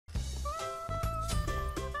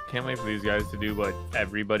Can't wait for these guys to do what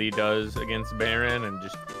everybody does against Baron and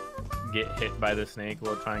just get hit by the snake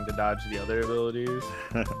while trying to dodge the other abilities.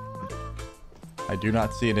 I do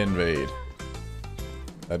not see an invade.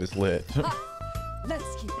 That is lit.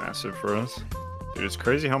 Massive for us. Dude, it's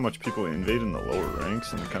crazy how much people invade in the lower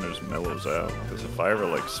ranks and it kind of just mellows out. Because if I ever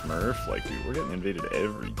like Smurf, like, dude, we're getting invaded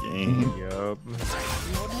every game. Yup.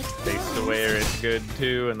 Takes to where it's good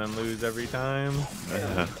too and then lose every time.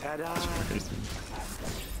 Yeah, that's crazy.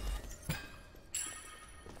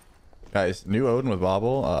 Guys, new Odin with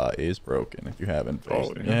Bobble is broken if you haven't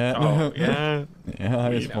faced it yet. Oh, yeah. Yeah,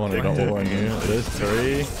 I just wanted to warn you. This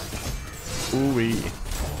 3. Ooh-wee.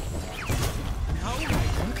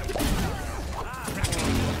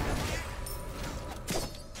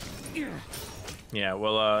 Yeah,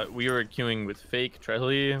 well, we were queuing with fake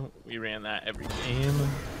Trelly. We ran that every game.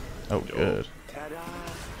 Oh, good.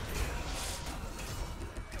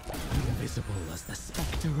 Invisible as the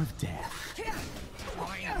specter of death.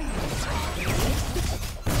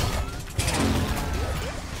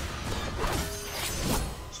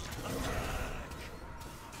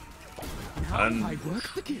 And My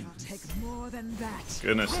work begins. Take more than that.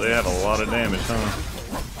 goodness, they have a lot of damage,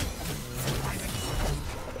 huh?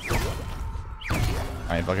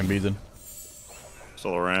 I ain't fucking beating.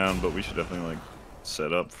 Still around, but we should definitely like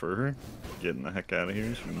set up for getting the heck out of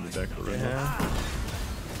here so we can get back to the Yeah.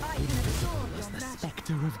 Invisible as the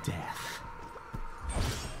specter of death.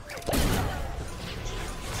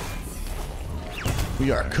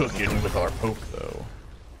 We are cooking with our poke, though.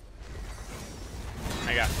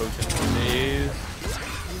 I got potion for days.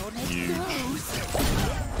 Huge.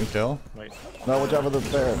 Good kill. Wait. No, watch out for the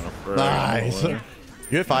bear. Nice. You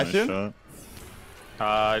hit 5 Nice soon? shot.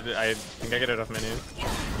 I think I get enough menus.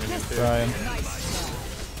 Ryan.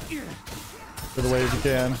 For the way as you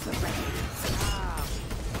can.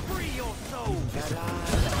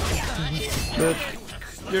 Bitch.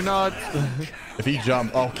 You're not. If he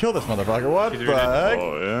jumped, oh, kill this motherfucker. What He's the really heck?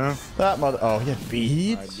 Oh yeah. That mother. Oh, he had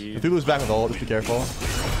beads. beads. If he was back with ult, just be careful.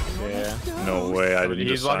 Yeah. No way. I didn't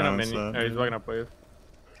He's just walking up silence menu. that. Oh, he's walking up wave.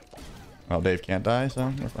 Well, Dave can't die,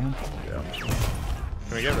 so we're fine. Yeah.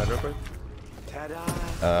 Can we get red real quick?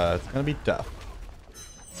 It's gonna be tough.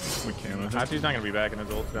 We can. Hachi's not gonna be back in his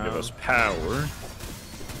ult down. Give us power.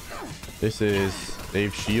 This is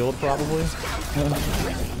Dave's shield, probably.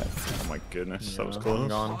 Oh my goodness, that was I'm close.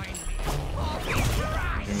 gone.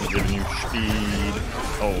 And giving you speed.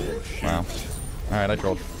 Oh, shoot. Wow. Alright, I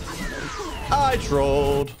trolled. I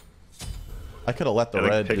trolled. I could have let the I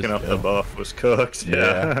think red picking just up go. the buff was cooked.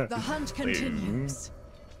 Yeah. The hunt continues.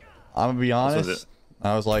 I'm gonna be was honest. it?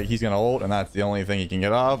 I was like, he's gonna ult, and that's the only thing he can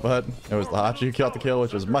get off. But it was the Hachi who got the kill,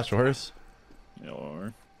 which was much worse.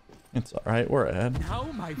 Or, It's all right. We're ahead. Now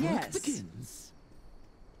my work Yes. begins.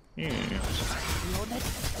 yeah.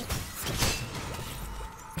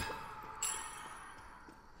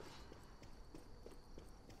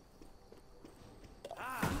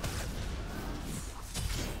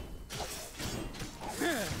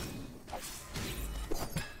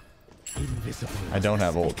 Invisible. I don't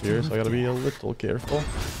have ult here, so I gotta be a little careful.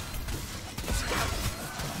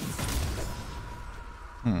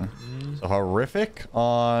 So horrific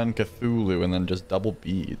on Cthulhu, and then just double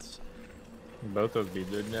beads. Both those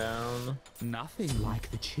beads are down. Nothing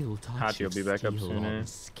like the chill touch Hachi will of be back up steel sooner. on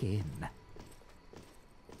skin.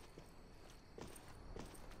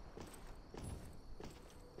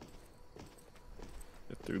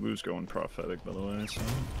 Cthulhu's going prophetic, by the way. So.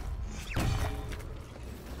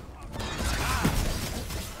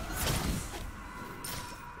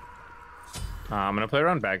 I'm gonna play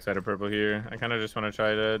around backside of purple here. I kind of just want to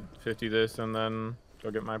try to 50 this and then go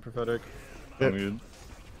get my prophetic. Yep. Good.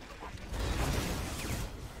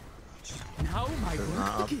 Now my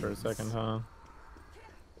Not work up for a begins. second, huh?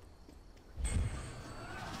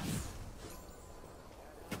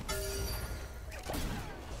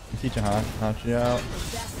 I'm teaching Hachi out.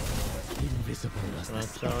 Invisible as the I'll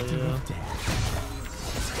tell specter you. of death.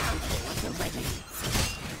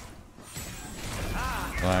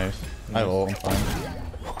 Nice. I have ult. I'm fine.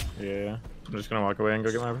 Yeah. I'm just gonna walk away and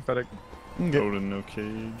go get my prophetic. Okay. Odin, no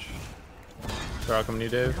cage. So welcome to you,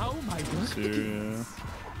 Dave. Now my work So, begins. yeah.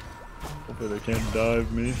 Hopefully they can't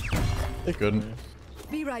dive me. They couldn't.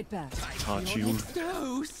 Be right back. Hachi.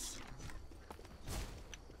 Dose.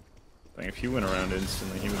 Like, if he went around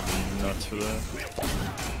instantly, he would be nuts for that.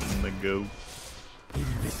 And the goat.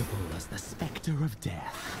 Invisible as the specter of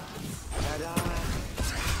death.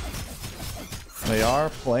 They are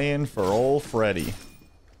playing for old Freddy.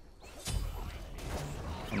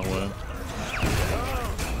 On the way.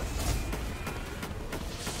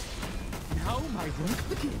 Now my work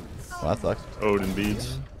begins. Well, that sucks. Odin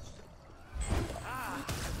beads.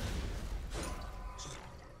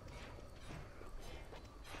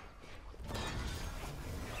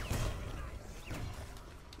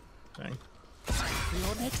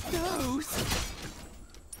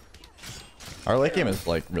 Our late game is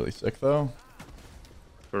like really sick though.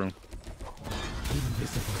 True.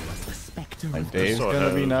 Like Dave's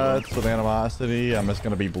gonna be nuts with animosity. I'm just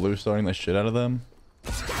gonna be blue stoning the shit out of them.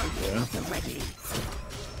 Yeah.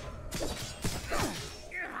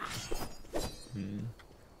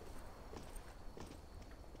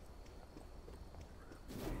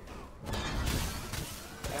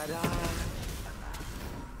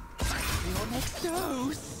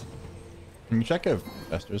 Can you check if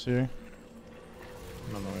Esther's here?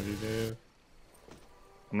 I don't know what you do.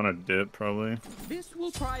 I'm gonna dip probably. This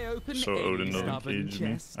will pry open So Odin doesn't cage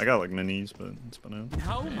me. I got like minis, but it's been out.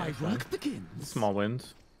 Now my work begins. Small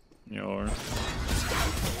wins. You are.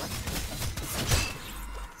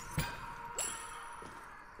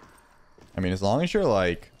 I mean, as long as you're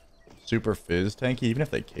like super fizz tanky, even if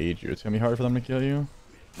they cage you, it's gonna be hard for them to kill you.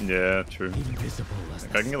 Yeah, true.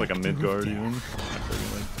 Like, I can get like a mid guard even. After I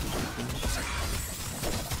get,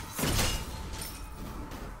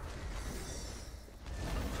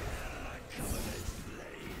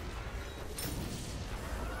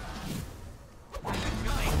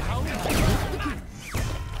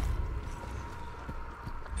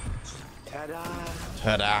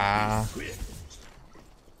 Ta-da!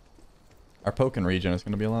 Our poking regen is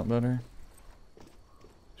gonna be a lot better.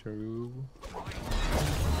 True.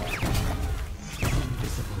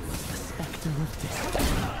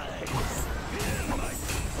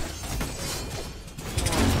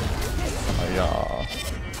 Oh yeah.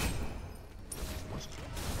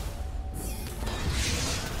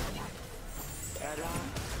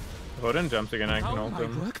 Odin jumps again, I can ult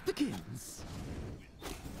him. Work begins.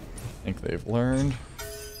 I think they've learned.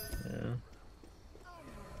 Yeah.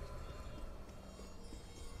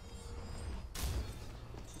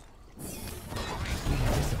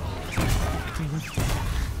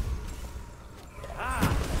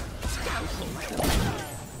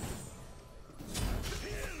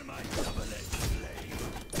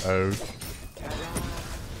 Oh.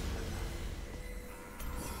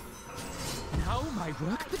 Now my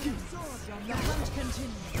work begins. The hunt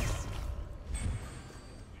continues.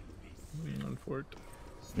 Unforked.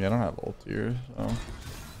 Yeah, I don't have ult here, so.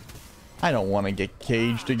 I don't want to get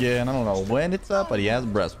caged again. I don't know when it's up, but he has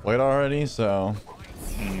breastplate already, so.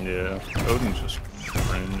 yeah, Odin's just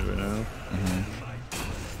cringe right now.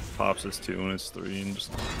 Pops his 2 and his 3 and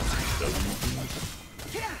just doesn't.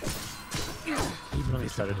 Let me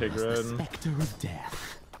try to take red. Spectre of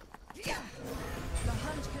death.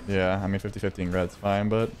 Yeah, I mean 50-50 in red's fine,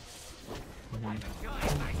 but.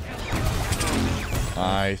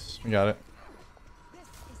 Nice. We got it.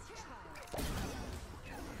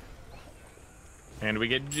 And we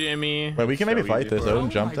get Jimmy. Wait, we can maybe So fight easy this. for Odin him.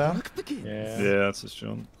 jump down. Yeah. Yeah, that's his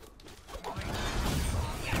jump. We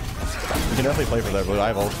can definitely play for that blue. I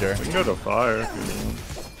have ult here. We can go to fire if you want.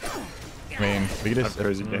 I mean, we could Have just.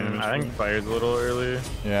 crazy damage. I think fire's a little early.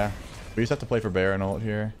 Yeah. We just have to play for Baron ult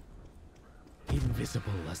here.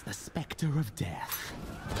 Invisible as the spectre of death.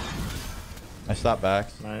 I stop back.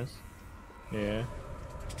 Nice. Yeah.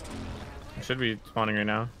 I should be spawning right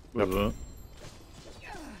now. What's up?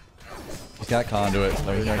 He's got conduit,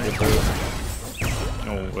 so he's gonna get through.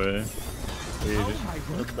 No way. We just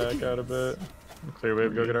look back out a bit. Clear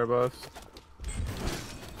wave, go get our buffs.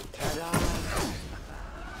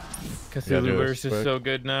 Cthulhu Burst is so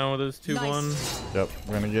good now with his 2-1. Yep,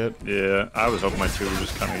 we're gonna get. Yeah, I was hoping my 2 would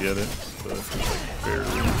just kind of get it, but it's like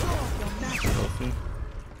barely healthy.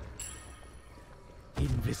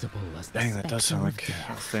 Invisible as the Dang, that does sound like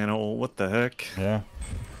Thana ult. What the heck? Yeah.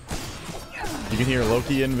 You can hear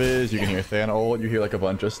Loki invis, you can hear Thana ult, you hear like a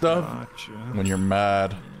bunch of stuff Gotcha. when you're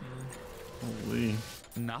mad. Holy.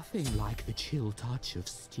 Nothing like the chill touch of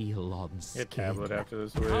steel on skin. Get tablet after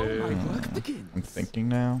this Now my wave. work begins. I'm thinking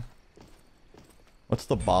now. What's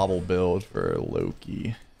the bobble build for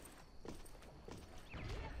Loki?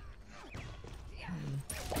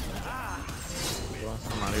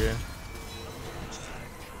 I'm out of here.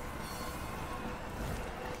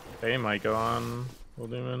 They might go on. We'll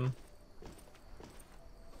do him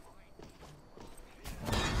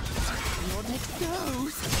Your next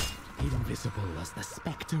dose. Invisible as the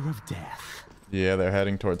spectre of death. Yeah, they're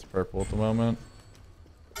heading towards purple at the moment.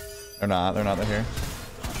 They're not, they're here.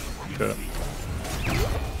 Okay.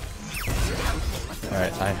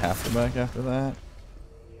 Alright, I have to back after that.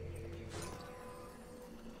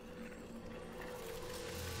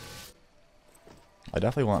 I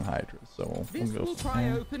definitely want Hydra, so we'll This go. will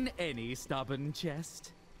pry open any stubborn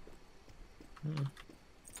chest.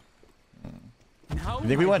 Now You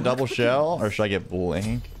think we my went double work shell, begins. or should I get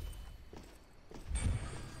blink?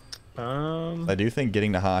 I do think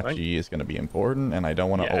getting to Hachi is going to be important, and I don't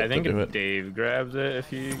want to ult I think to do if it. Dave grabs it,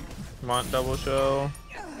 if you want double shell.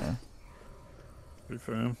 Good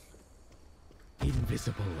for him.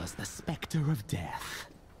 Invisible as the specter of death.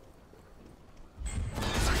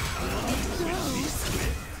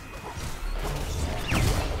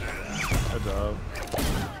 Good job.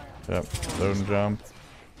 Yep, zone jump.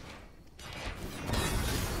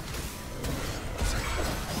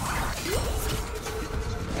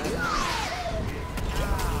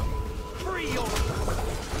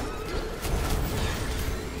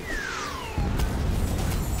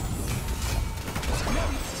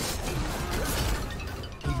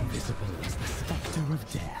 Invisible as the specter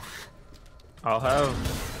of death. I'll have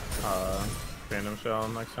Phantom Shell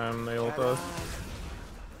next time they ult us.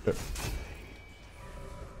 Yep.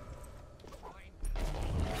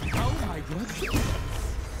 Oh my god.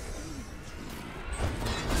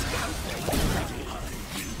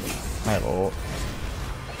 I have ult.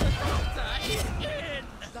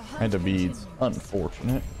 I had the beads.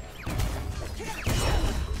 Unfortunate.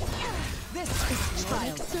 This is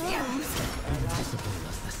child. Invisible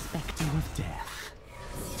as the specter of death.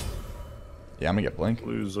 Yeah, I'm gonna get blink.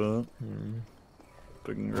 Blue's up.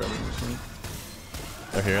 Big and grab it.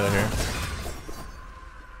 They're here, they're here.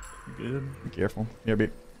 Good. Be careful. Here,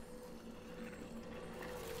 beat.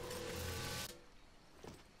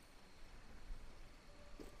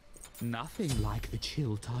 Nothing like the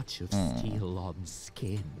chill touch of steel on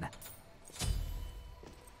skin.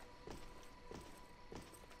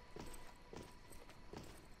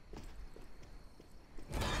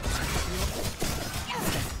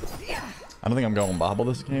 I don't think I'm going bobble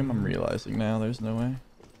this game. I'm realizing now there's no way.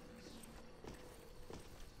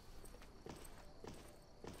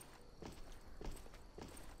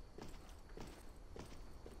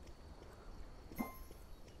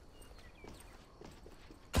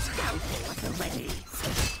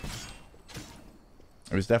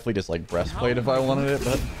 It was definitely just like breastplate if I wanted it,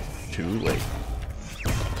 but too late.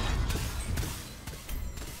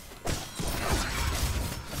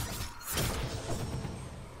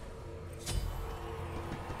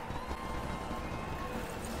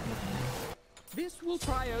 This will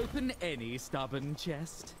pry open any stubborn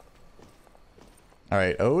chest. All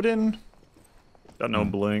right, Odin. Got no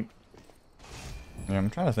blink. Yeah, I'm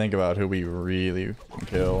trying to think about who we really can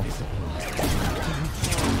kill.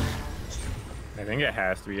 I think it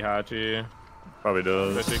has to be Hachi. Probably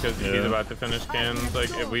does. Especially because he's about to finish skins. Like,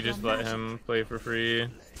 if we just let him play for free.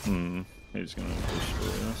 He's gonna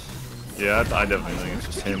destroy us. Yeah, I definitely think it's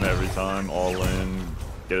just him every time. All in.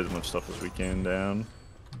 Get as much stuff as we can down.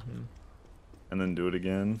 And then do it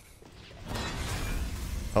again.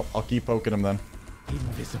 Oh, I'll keep poking him then.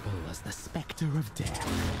 Invisible as the specter of death.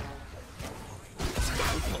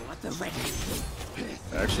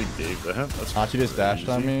 I actually gave that. That's Hachi just dashed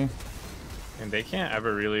on me. And they can't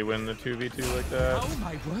ever really win the 2v2 like that. How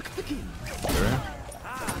my work begins.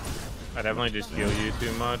 I definitely just heal you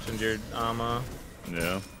too much and your Ama.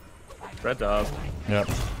 Yeah. Red's up. Yep.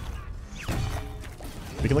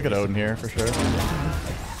 We can look at Odin here for sure.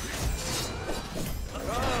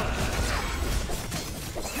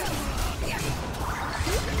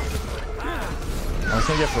 I'm just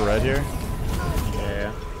gonna get for red here.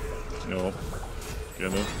 Yeah, Nope.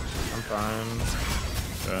 Get it. I'm fine.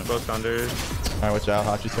 Okay. Both thunders. Alright, watch out.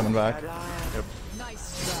 Hachi's coming back.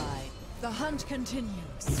 Nice try. The hunt continues.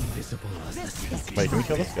 Invisible as the specter. Wait, can we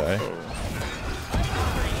kill this guy?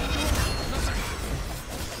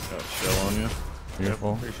 Got shell on you.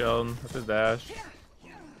 Beautiful. Free shelled. That's his dash.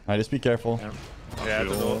 Alright, just be careful. Yeah, yeah,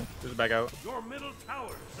 it's his ult. Just back out. Your middle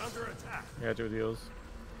tower is under attack. Yeah, two heals.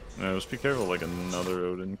 Yeah, just be careful, like another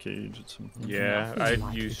Odin cage at some point. Yeah, I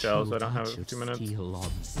Like use the shells, so I chill don't have touch of 2 minutes. steel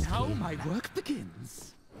on skin. How my work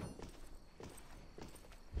begins.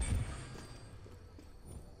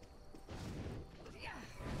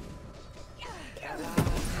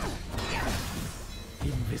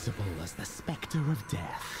 Invisible as the specter of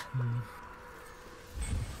death.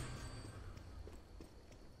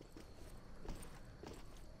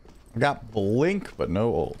 I got blink, but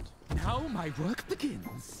no ult. Now my work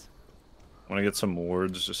begins. Want to get some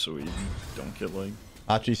wards just so we don't get like.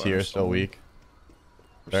 Hachi's here, still weak.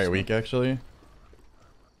 Very weak, actually.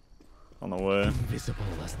 On the way. Invisible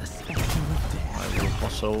as the specter of death. I will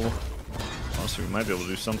also. Honestly, we might be able to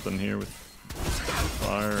do something here with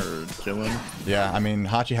fire or kill him. Yeah, I mean,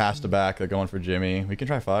 Hachi has to back. They're going for Jimmy. We can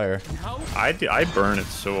try fire. I burn it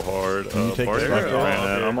so hard. Can you take Bart this ran back?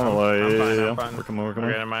 that. I'm on the way. I'm fine, Yeah, I'm fine. We're coming, we're Okay,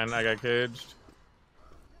 coming. never mind. I got caged.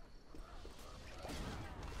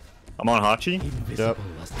 I'm on Hachi. Invisible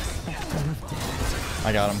as the specter of death.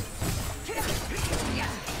 I got him.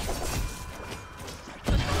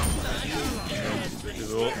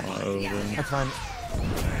 Cool. Odin. That's fine.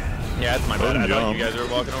 Yeah, it's my bad. I thought you guys were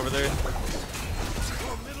walking over there.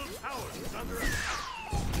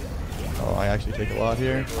 Oh, I actually take a lot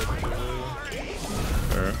here.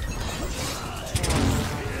 Sure.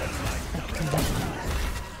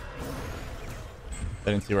 I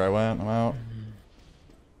didn't see where I went. I'm out.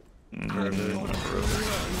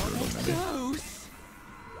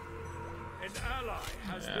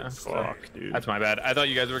 Yeah. Fuck, dude. That's my bad. I thought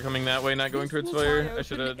you guys were coming that way, not going towards fire. I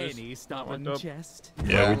should have just stubborn walked up. chest.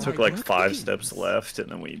 Yeah, we took like 5 steps left, and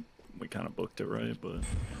then we kind of booked it right, but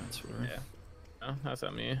that's fair. Yeah. No, that's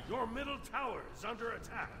not me. Your middle tower is under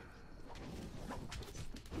attack.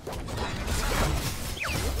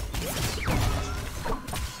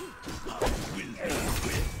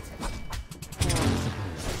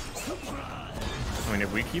 I mean,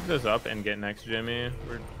 if we keep this up and get next Jimmy,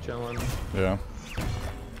 we're chilling. Yeah.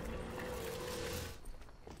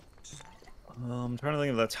 I'm trying to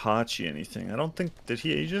think if that's Hachi anything. I don't think, did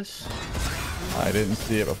he Aegis? I didn't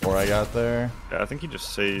see it before I got there. Yeah, I think he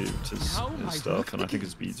just saved his stuff, and I think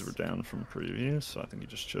his beads were down from previous, so I think he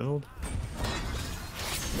just chilled.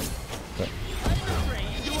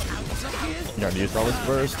 You already used all this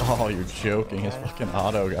burst? Oh, you're joking. His fucking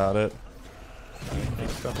auto got it. Take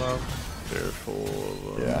stuff out.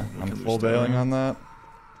 Careful. Yeah, I'm full bailing on that.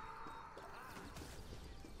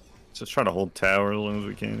 Just try to hold tower as long as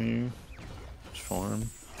we can here. Just farm.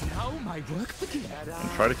 Now my work begins. And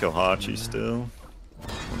try to kill Hachi still.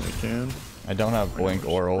 When we can. I don't have blink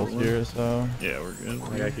or ult here, so. Yeah, we're good.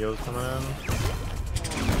 I got heals coming in.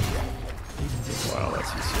 Wow,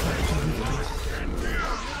 that's easy.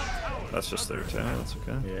 That's just their tower, that's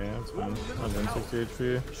okay. Yeah, it's fine. 160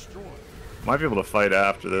 HP. Might be able to fight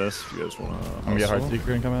after this if you guys wanna. I'm gonna get Heartseeker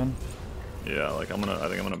and come in. Yeah, like I think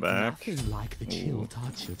I'm gonna back. Nothing like the chill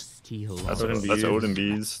touch of steel. That's Odin beads. Odin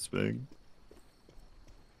beads, it's big.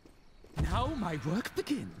 Now my work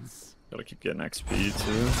begins. Gotta keep getting XP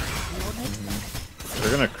too.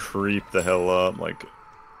 They're gonna creep the hell up, like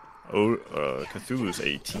Cthulhu's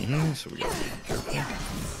 18, so we gotta be careful.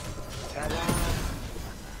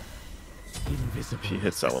 If he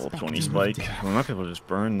hits that level 20 spike, we might be able to just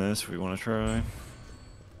burn this if we want to try.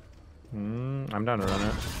 I'm down to run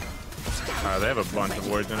it. They have a bunch of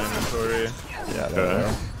wards in inventory. Yeah, Okay.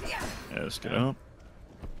 there. Yeah, let's get up.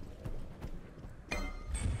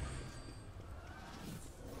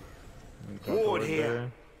 Ward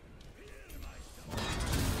here.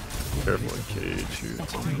 Careful with cage here.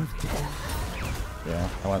 Yeah,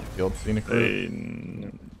 I want field scenic route. They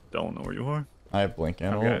don't know where you are. I have blink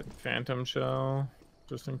and I've got ult. Phantom Shell,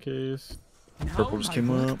 just in case. Purple just came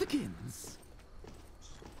up. Begins.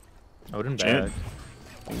 Odin Chant.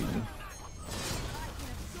 back.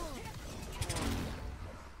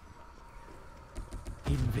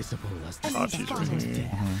 Invisible as the Hachi's spectre right of here.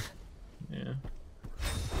 death. Yeah.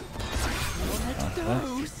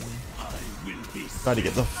 Try to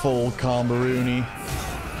get the full combo-rooney.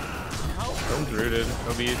 One's rooted.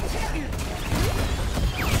 No beads.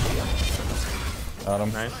 Got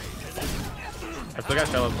him. Nice. I still got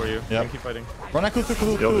shell up for you. You Yep. can keep fighting. Run that, cool. Yep.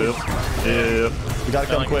 We gotta come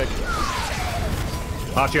Selling. quick.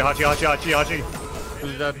 Hachi.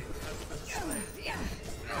 Who's dead?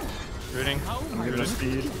 Rooting. I'm giving it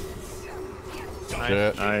speed. Nice.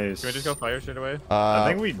 Shit. Nice. Can we just go fire straight away? I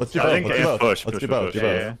think we. Let's do I both. think Let's do both. push. Let's push, do both. push. Do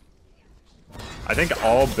both. Yeah. I think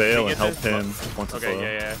I'll bail We and get help this? him once it's Okay, low.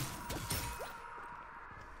 yeah.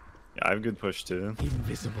 Yeah, I have good push too.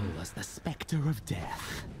 Invisible as the spectre of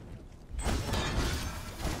death.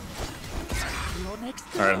 Your next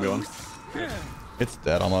Alright, I'm going. It's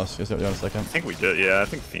dead almost. Just give it a second. I think we did. Yeah, I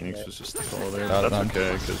think Phoenix was just the call there. Got it, That's man.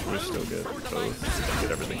 okay because we still get both.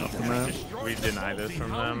 Get everything off the map. We deny this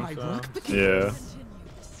from them, My so. work begins. Yeah.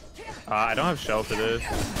 I don't have shell for this,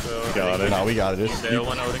 so. Got it. No, we got it. Just, Dale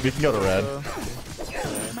when Odin we can go to red.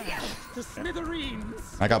 To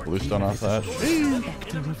smithereens. I got bluestone off that.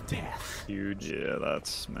 Spectre of death. Huge. Yeah,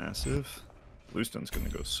 that's massive. Bluestone's gonna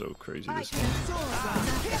go so crazy this game.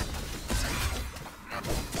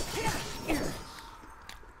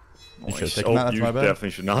 You should have taken that. That's you my bad. definitely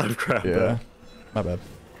should not have grabbed Yeah, that. my bad.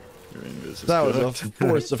 Your invis is That was good. a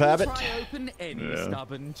force of habit. Try open any Yeah.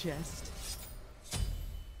 stubborn chest.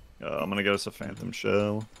 I'm gonna get us a Phantom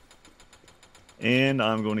Shell. And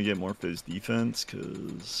I'm going to get more Fizz defense,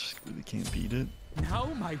 because really can't beat it. Now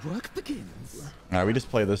my work begins. Alright, we just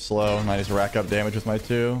play this slow, and I just rack up damage with my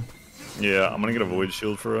 2. Yeah, I'm gonna get a Void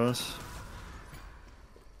Shield for us.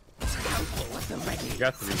 You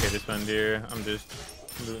got 3k to spend here. I'm just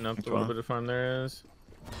looting up the little bit of farm there is.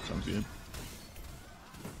 Sounds good.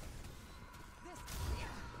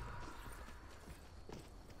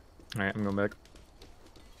 Alright, I'm going back.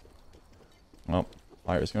 Well,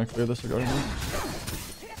 Fire's gonna clear this regardless.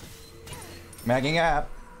 Backing up.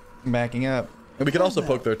 Backing up. And we could also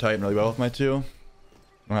poke their Titan really well with my 2.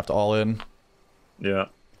 Don't have to all in. Yeah.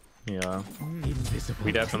 Yeah.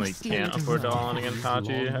 We definitely can't afford to all in against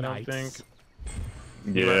Hachi, I don't think.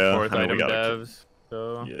 Yeah. Fourth I mean, item we gotta devs.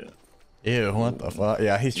 So. Yeah. Ew, what the fuck?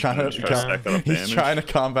 Yeah, he's trying to stack that up he's damage. trying to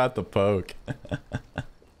combat the poke.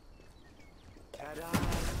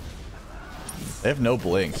 They have no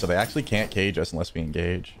blink, so they actually can't cage us unless we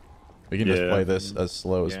engage. We can just play this as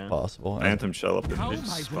slow as possible. Phantom shell up in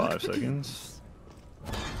just 5 seconds.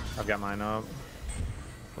 I've got mine up.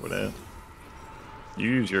 Cover that. You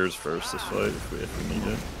use yours first this fight if we need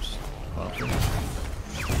it. Just pop it.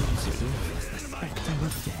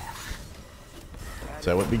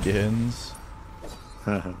 So it begins.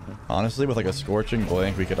 Honestly, with like a scorching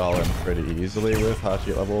blink, we could all in pretty easily with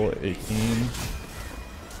Hachi level 18.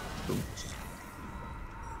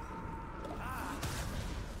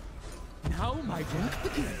 Now my work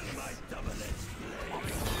begins.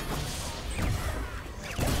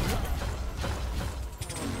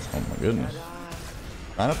 Oh my goodness.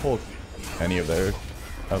 Trying to pull any of their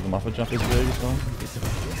the muffin jump is big as well.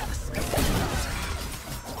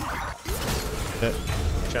 Hit.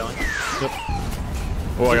 Chilling. Yep.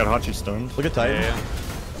 Oh, I got Hachi stunned. Look at Titan.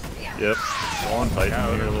 Yep. All on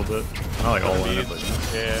Titan here a little bit. Not like all in it, but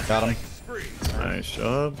Yeah. Got him. nice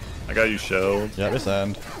job. I got you shelled. Yeah, this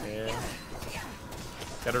end. Yeah.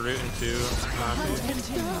 Got a root in 2.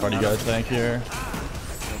 What do you guys think here?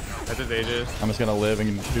 That's his Aegis. I'm just gonna live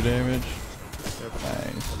and do damage. Yep.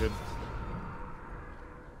 Nice. Good.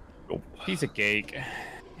 Oh. Piece of cake.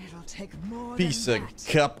 It'll take more Piece than of that.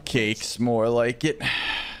 cupcakes, more like it.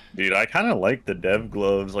 Dude, I kind of like the dev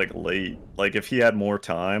gloves like late. Like if he had more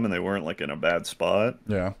time and they weren't like in a bad spot.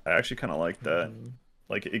 Yeah. I actually kind of like that.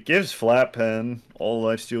 Like it gives flat pen all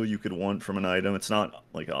lifesteal you could want from an item. It's not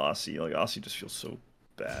like Aussie. Like Aussie just feels so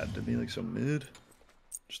bad to me, like so mid.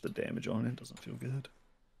 Just the damage on it doesn't feel good.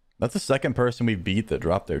 That's the second person we beat that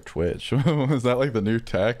dropped their Twitch. Was that like the new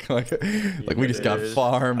tech? Like we just got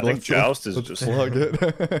farmed. I think Joust is let's just plug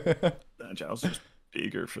it. Joust is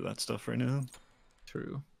bigger for that stuff right now.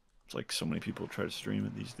 True. It's like so many people try to stream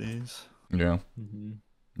it these days. Yeah.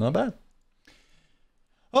 Not bad.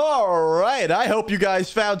 All right. I hope you guys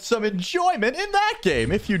found some enjoyment in that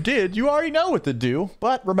game. If you did, you already know what to do.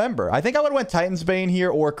 But remember, I think I would have went Titan's Bane here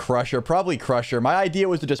or Crusher. Probably Crusher. My idea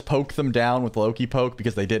was to just poke them down with Loki poke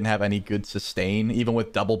because they didn't have any good sustain. Even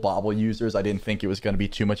with double bobble users, I didn't think it was going to be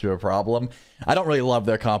too much of a problem. I don't really love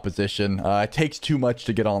their composition. It takes too much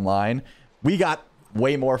to get online. We got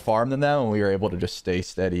way more farm than them, and we were able to just stay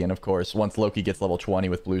steady. And of course, once Loki gets level 20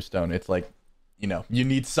 with Bluestone, it's like, you know, you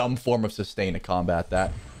need some form of sustain to combat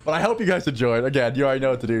that. But I hope you guys enjoyed. Again, you already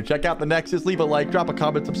know what to do. Check out the Nexus, leave a like, drop a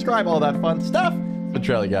comment, subscribe, all that fun stuff. It's been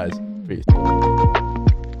Trelly, guys.